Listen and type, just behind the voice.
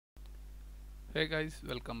Hey guys,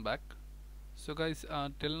 welcome back. So guys,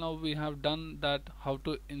 till now we have done that how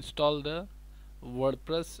to install the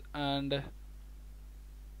WordPress and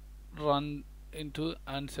run into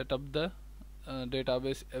and set up the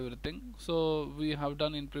database, everything. So we have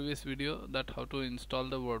done in previous video that how to install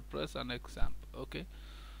the WordPress and XAMPP. Okay,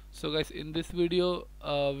 so guys, in this video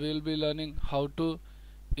we will be learning how to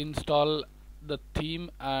install the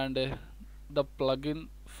theme and the plugin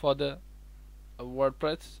for the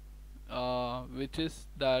WordPress, which is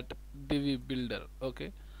that Divi Builder.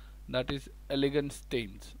 Okay, that is elegant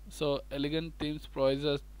themes. So elegant themes provides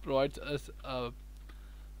us a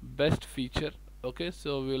best feature. Okay,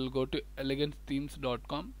 so we'll go to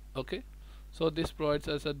elegantthemes.com. Okay, so this provides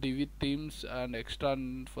us a Divi themes and extra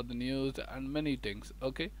for the news and many things.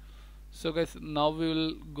 Okay, so guys, now we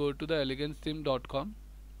will go to the eleganttheme.com.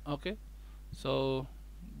 Okay, so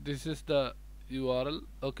this is the URL.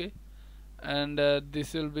 Okay, and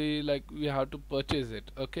this will be like we have to purchase it.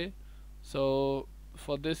 Okay, so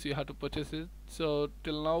for this you have to purchase it. So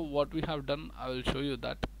till now what we have done, I will show you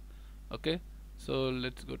that. Okay, so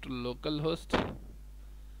let's go to localhost.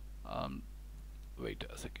 um, Wait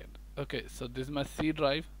a second. Okay, so this is my C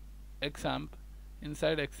drive, XAMPP.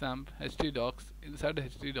 Inside XAMPP, htdocs. Inside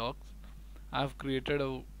htdocs I have created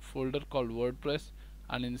a folder called WordPress,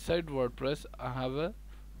 and inside WordPress I have a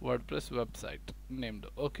WordPress website named.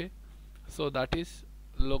 Okay, so that is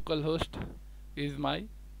localhost is my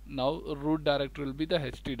now root directory will be the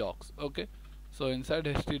htdocs. Okay, so inside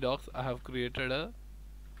htdocs I have created a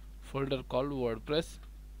folder called WordPress.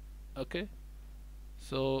 Okay,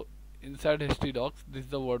 so inside htdocs this is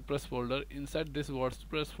the WordPress folder. Inside this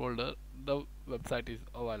WordPress folder the website is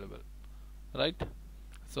available, right?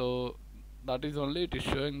 So that is only it is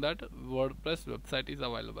showing that WordPress website is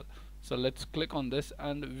available. So let's click on this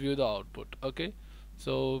and view the output. Okay,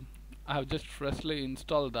 so I have just freshly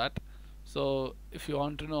installed that. So if you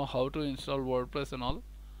want to know how to install WordPress and all,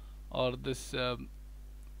 or this and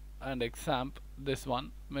XAMPP, this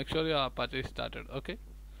one, make sure your Apache is started. Okay,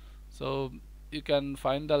 so you can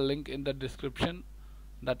find the link in the description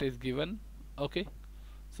that is given. Okay,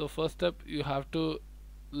 so first step you have to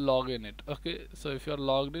log in it. Okay, so if you are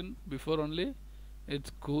logged in before only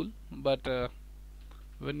it's cool, but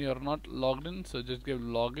when you are not logged in, so just give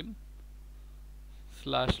login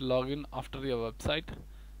slash login after your website.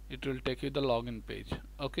 It will take you the login page.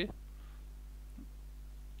 Okay,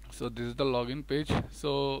 so this is the login page.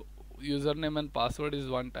 So username and password is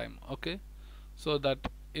one time. Okay, so that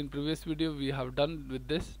in previous video we have done with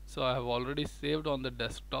this, so I have already saved on the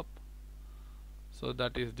desktop. So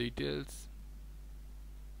that is details.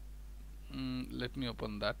 Let me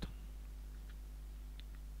open that.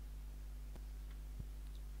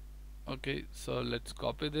 Okay, so let's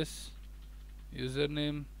copy this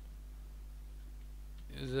username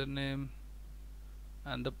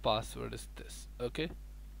and the password is this. Okay,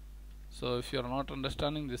 so if you are not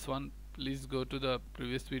understanding this one, please go to the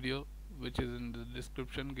previous video which is in the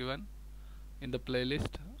description given in the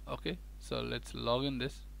playlist. Okay, so let's log in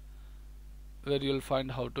this, where you will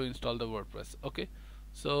find how to install the WordPress. Okay,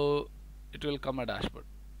 so it will come a dashboard.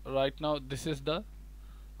 Right now this is the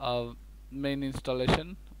main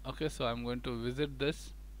installation. Okay, so I'm going to visit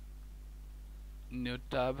this new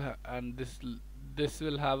tab, and this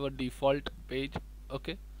will have a default page.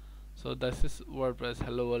 Okay, so this is WordPress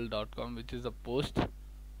helloworld.com, which is a post,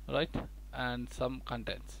 right, and some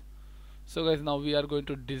contents. So guys, now we are going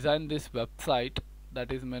to design this website,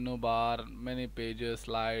 that is menu bar, many pages,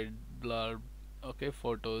 slide, blurb, okay,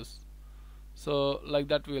 photos. So like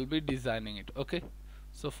that we will be designing it. Okay,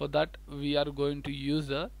 so for that we are going to use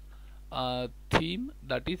a theme,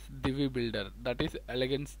 that is Divi Builder, that is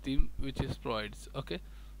elegance theme which is provides. Okay,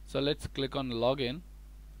 so let's click on login.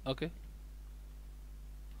 Okay,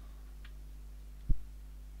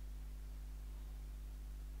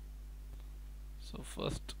 so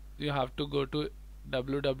first you have to go to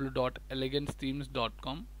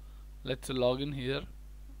www.elegancethemes.com. let's log in here.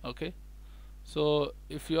 Okay, so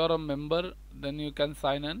if you are a member, then you can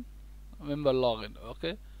sign in member login.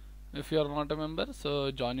 Okay, if you are not a member,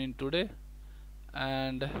 so join in today,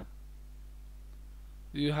 and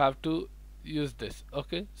you have to use this.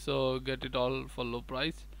 Okay, so get it all for low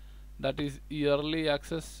price, that is yearly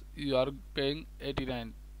access you are paying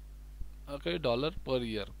 89, okay, dollar per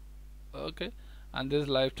year. Okay, and this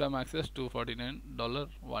lifetime access $249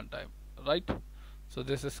 one time, right? So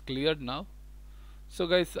this is cleared now. So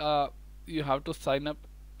guys, you have to sign up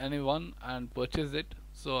anyone and purchase it.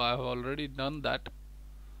 So I have already done that,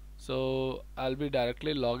 so I'll be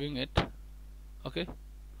directly logging it. Okay,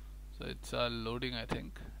 so it's loading. I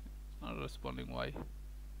think it's not responding. Why?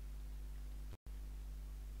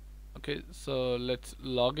 Okay, so let's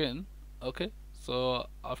log in. Okay, so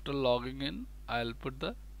after logging in, I'll put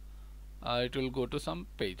the it will go to some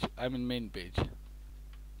page, I mean main page.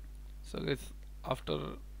 So guys, after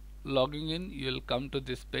logging in, you'll come to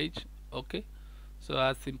this page. Okay, so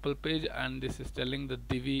as simple page, and this is telling the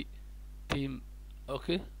Divi theme.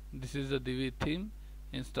 Okay, this is the Divi theme,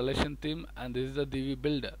 installation theme, and this is the Divi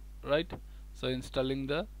Builder, right? So installing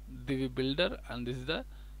the Divi Builder, and this is the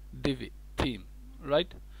Divi theme,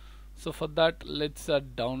 right? So for that, let's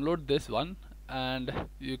download this one, and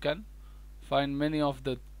you can find many of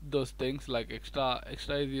those things like extra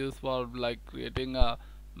is used for like creating a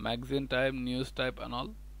magazine type, news type, and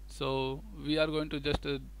all. So we are going to just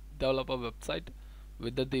develop a website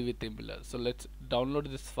with the Divi theme builder. So let's download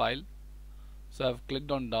this file. So I've clicked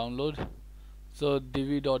on download. So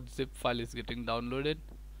divi.zip file is getting downloaded,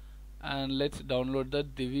 and let's download the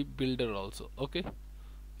Divi Builder also. Okay,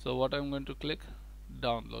 so what I'm going to click,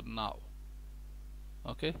 download now.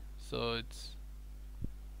 Okay, so it's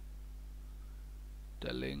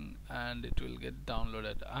telling and it will get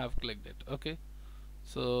downloaded. I have clicked it. Okay,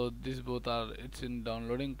 so these both are, it's in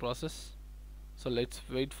downloading process. So let's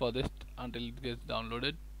wait for this until it gets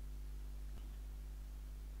downloaded.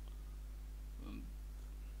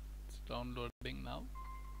 It's downloading now.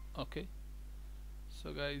 Okay,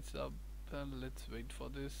 so guys, let's wait for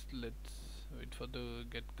this. Let's wait for the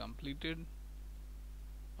get completed.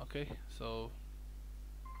 Okay, so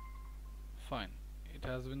fine, it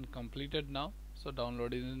has been completed now. So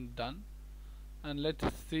downloading is done, and let's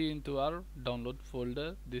see into our download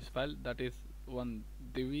folder this file, that is one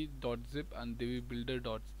divi.zip and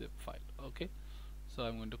divibuilder.zip file. Okay, so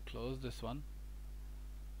I'm going to close this one.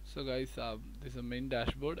 So guys, this is the main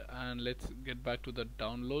dashboard, and let's get back to the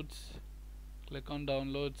downloads. Click on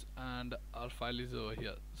downloads, and our file is over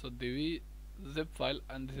here. So Divi zip file,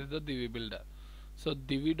 and this is the Divi Builder. So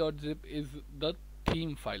divi.zip is the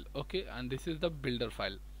theme file. Okay, and this is the builder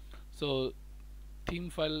file. So theme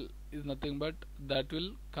file is nothing but that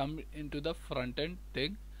will come into the front end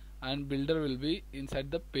thing, and builder will be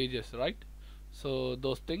inside the pages, right? So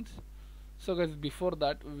those things. So guys, before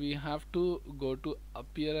that we have to go to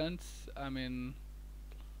appearance. I mean,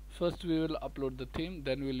 first we will upload the theme,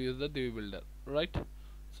 then we'll use the Divi Builder, right?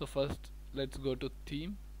 So first let's go to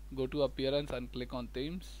theme, go to appearance, and click on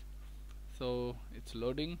themes. So it's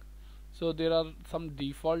loading. So there are some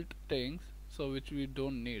default things so which we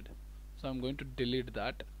don't need. So I'm going to delete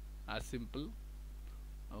that, as simple.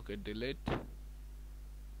 Okay, delete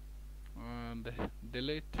and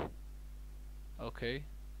delete. Okay,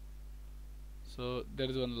 so there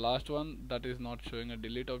is one last one that is not showing a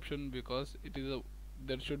delete option, because it is a,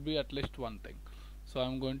 there should be at least one thing. So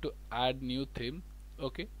I'm going to add new theme.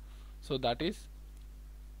 Okay, so that is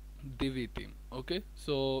Divi theme. Okay,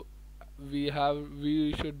 so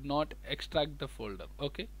we should not extract the folder.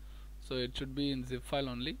 Okay, so it should be in zip file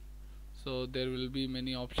only. So there will be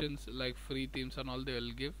many options like free themes and all they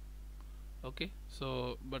will give. Okay,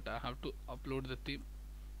 so but I have to upload the theme.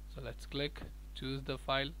 So let's click, choose the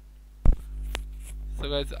file. So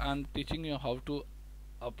guys, I'm teaching you how to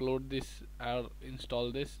upload this or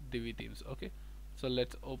install this Divi themes. Okay, so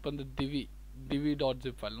let's open the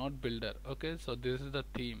divi.zip file, not builder. Okay, so this is the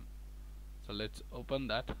theme. So let's open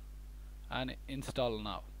that and install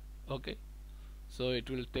now. Okay, so it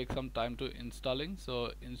will take some time to installing.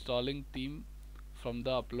 So installing theme from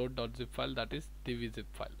the upload.zip file, that is Divi zip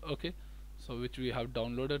file. Okay, so which we have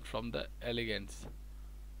downloaded from the Elegance.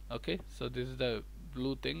 Okay, so this is the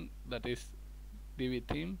blue thing, that is Divi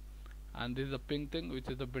theme, and this is the pink thing which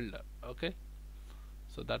is the builder. Okay,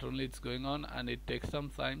 so that only it's going on, and it takes some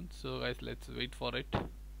time. So guys, let's wait for it.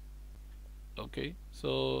 Okay,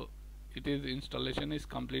 so it is installation is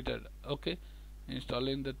completed. Okay,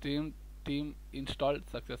 installing the theme installed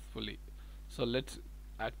successfully. So let's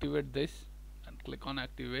activate this and click on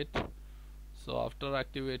activate. So after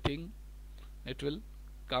activating, it will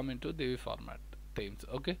come into Divi format themes.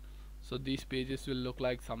 Okay, so these pages will look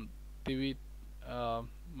like some Divi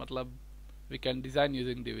matlab we can design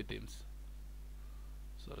using Divi themes.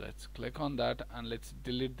 So let's click on that, and let's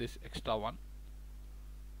delete this extra one.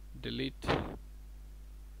 Delete,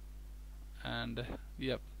 and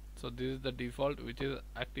yep, so this is the default which is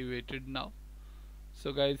activated now.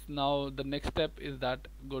 So guys, now the next step is that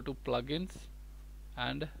go to plugins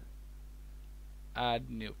and add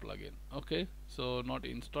new plugin. Okay, so not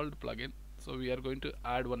installed plugin, so we are going to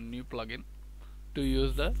add one new plugin to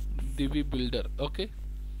use the Divi Builder. Okay,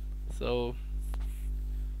 so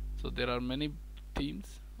there are many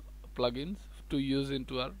themes plugins to use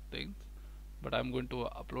into our things, but I'm going to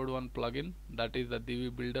upload one plugin, that is the Divi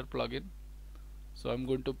Builder plugin. So I'm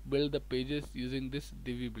going to build the pages using this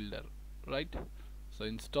Divi Builder, right? So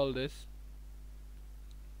install this,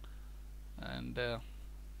 and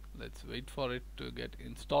let's wait for it to get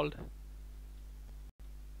installed.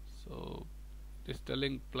 So it is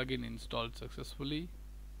telling plugin installed successfully,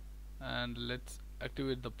 and let's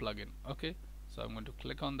activate the plugin. Okay, so I'm going to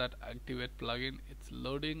click on that activate plugin. It's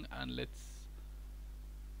loading, and it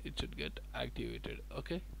should get activated.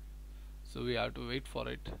 Okay, so we have to wait for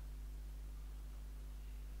it.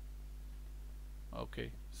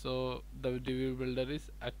 Okay, so the Divi Builder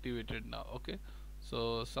is activated now. Okay,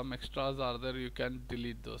 so some extras are there, you can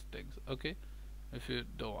delete those things, okay, if you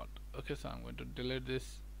don't want. Okay, so I'm going to delete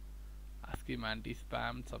this ASCII anti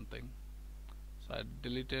spam something. So I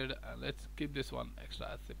deleted, and let's keep this one extra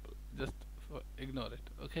as simple, just ignore it.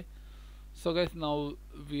 Okay, so guys, now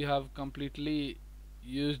we have completely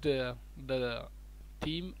used the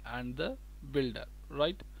theme and the builder,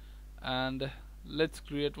 right? And let's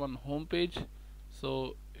create one home page.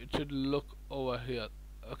 So it should look over here.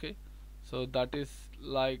 Okay, so that is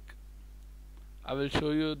like, I will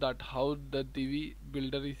show you that how the Divi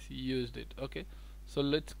Builder is used it. Okay, so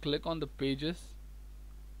let's click on the pages,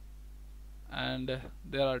 and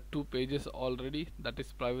there are two pages already, that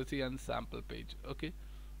is privacy and sample page. Okay,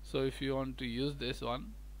 so if you want to use this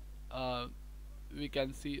one, we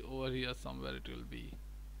can see over here somewhere it will be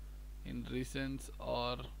in recents,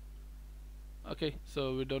 or okay,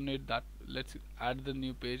 so we don't need that. Let's add the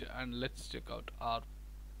new page and let's check out our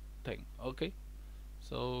thing. Okay,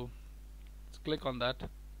 so let's click on that,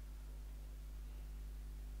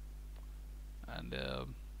 and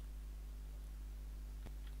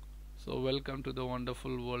so welcome to the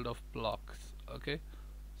wonderful world of blocks. Okay,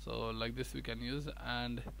 so like this we can use,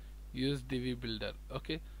 and use Divi Builder.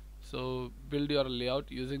 Okay, so build your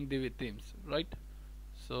layout using Divi themes, right?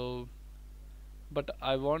 So but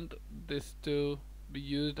I want this to be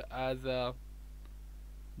used as a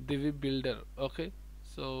Divi Builder. Okay,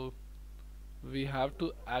 so we have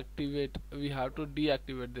to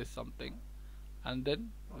deactivate this something, and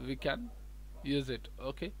then we can use it.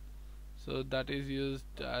 Okay, so that is used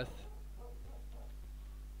as,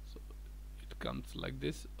 so it comes like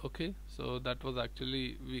this. Okay, so that was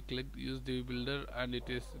actually, we clicked use Divi Builder and it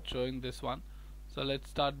is showing this one. So let's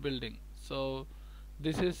start building. So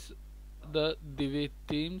this is the Divi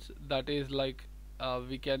themes, that is like,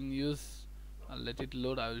 we can use, let it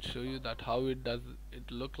load. I will show you that how it does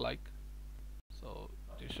it look like. So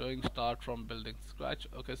it is showing start from building scratch.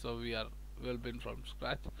 Okay, so we'll build from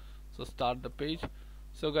scratch. So start the page.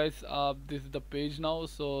 So guys, this is the page now.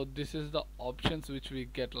 So this is the options which we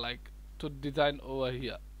get, like to design over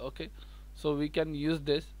here. Okay, so we can use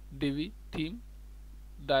this Divi theme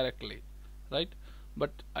directly, right?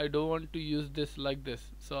 But I don't want to use this like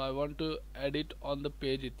this, so I want to edit on the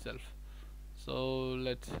page itself. So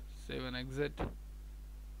let's save and exit,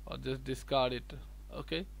 or just discard it.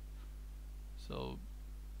 Okay, so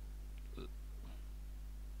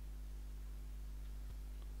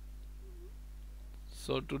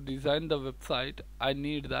to design the website, I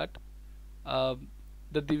need that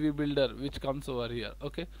the Divi Builder which comes over here.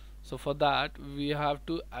 Okay, so for that we have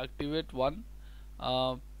to activate one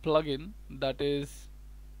plugin, that is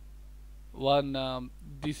one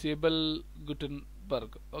disable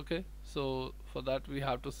Gutenberg. Okay, so for that we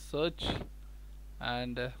have to search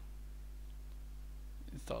and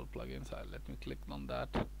install plugins. Let me click on that,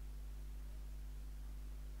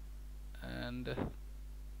 and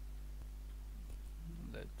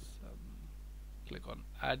let's click on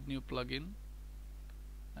add new plugin,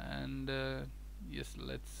 and yes,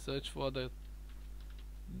 let's search for the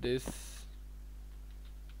disable.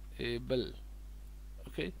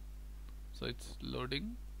 Okay, so it's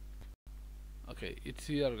loading. Okay, it's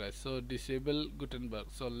here guys. So disable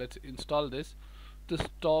Gutenberg. So let's install this to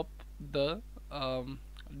stop the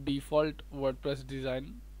default WordPress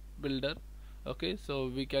design builder. Okay, so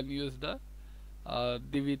we can use the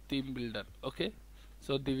Divi theme builder. Okay,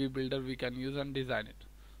 so Divi Builder we can use and design it.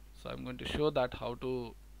 So I'm going to show that how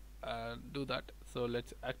to do that. So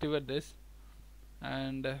let's activate this,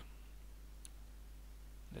 and let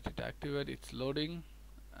it activate. It's loading,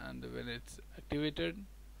 and when it's activated,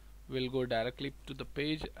 we'll go directly to the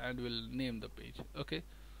page and we'll name the page. Okay,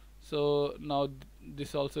 so now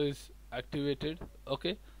this also is activated.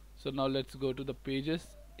 Okay, so now let's go to the pages,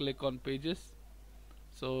 click on pages.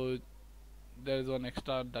 So there is one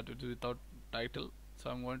extra that is without title, so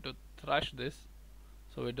I'm going to trash this,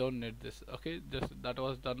 so we don't need this. Okay, just that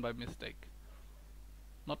was done by mistake,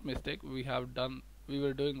 not mistake, we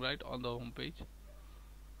were doing right on the home page.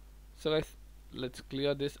 So guys, let's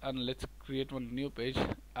clear this and let's create one new page,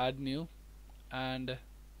 add new, and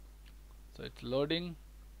So it's loading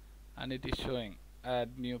and it is showing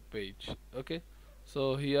add new page. Okay,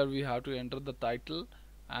 so here we have to enter the title,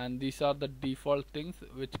 and these are the default things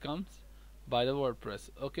which comes by the WordPress.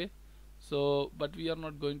 Okay, so but we are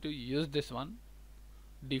not going to use this one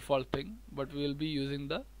default thing, but we will be using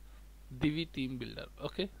the Divi theme builder.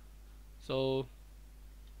 Okay, so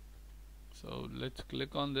let's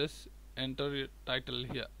click on this, enter your title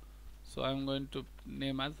here. So I'm going to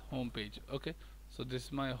name as home page. Okay, so this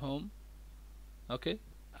is my home. Okay,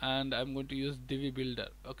 and I'm going to use Divi Builder.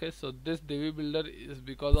 Okay, so this Divi Builder is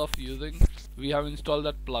because of using, we have installed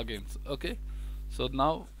that plugins. Okay, so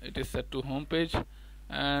now it is set to home page,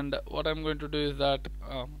 and what I'm going to do is that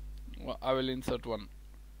I will insert one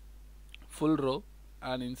full row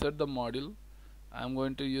and insert the module. I'm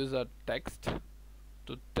going to use a text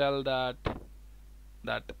to tell that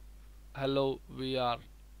hello, we are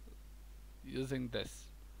using this,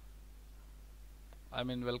 I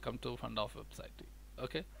mean welcome to Funda of website.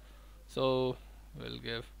 Okay, so we'll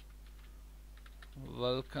give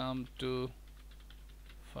welcome to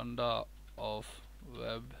Funda of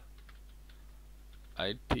web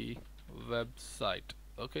IT website.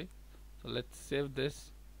 Okay, so let's save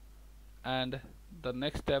this, and the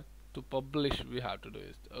next step to publish we have to do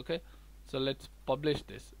is, okay, so let's publish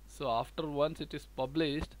this. So after once it is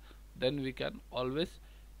published, then we can always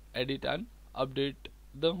edit and update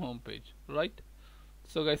the home page, right?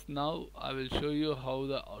 So guys, now I will show you how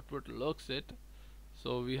the output looks it.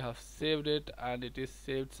 So we have saved it and it is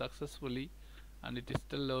saved successfully, and it is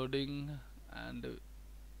still loading, and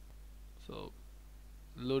so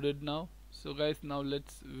loaded now. So guys, now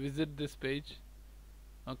let's visit this page.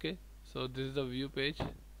 Okay, so this is the view page,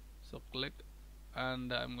 so click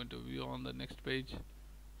and I'm going to view on the next page.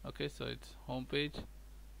 Okay, so it's home page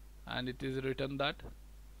and it is written that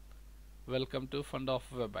welcome to Funda of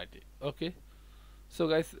web IT. Okay, so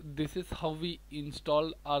guys, this is how we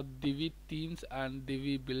install our Divi themes and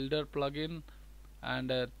Divi Builder plugin,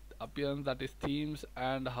 and appearance, that is themes,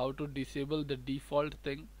 and how to disable the default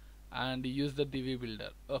thing and use the Divi Builder.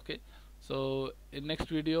 Okay, so in next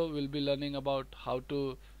video we'll be learning about how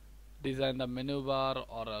to design the menu bar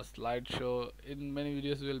or a slideshow. In many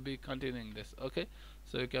videos we'll be continuing this. Okay,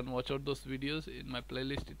 so you can watch out those videos in my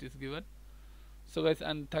playlist, it is given. So guys,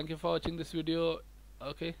 and thank you for watching this video.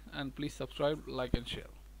 Okay, and please subscribe, like and share.